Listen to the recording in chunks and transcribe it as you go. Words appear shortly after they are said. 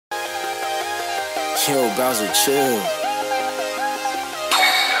Yo, bwser, chill.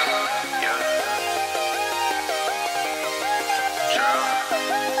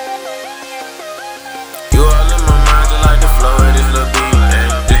 You all in my mind just like the flow of this little beat.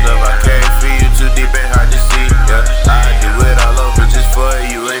 And this love I carry for you too deep and hard to see. Yeah, I do it all over just for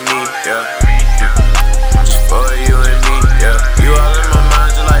you and me. Yeah, just for you and me. Yeah, you all in my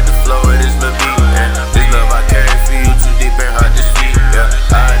mind just like the flow of this little beat. And this love I carry for you too deep and hard to see. Yeah,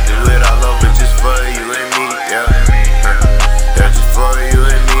 I do it all over just for you and me. Yeah, yeah, just for you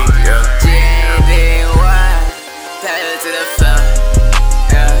and me. Yeah. GEMONGANG, pedal to the floor.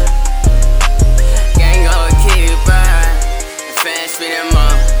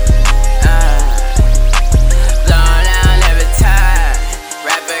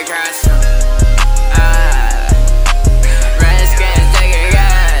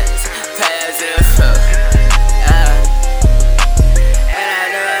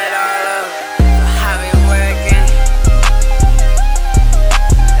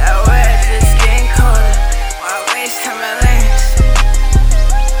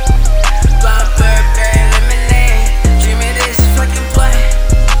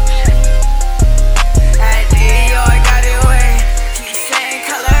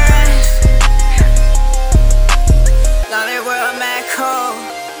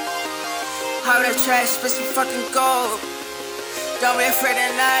 How the trash, spit some fucking gold. Don't be afraid to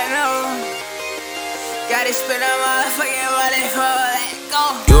not know. Gotta spend a motherfucking money for let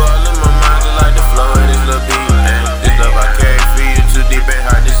go.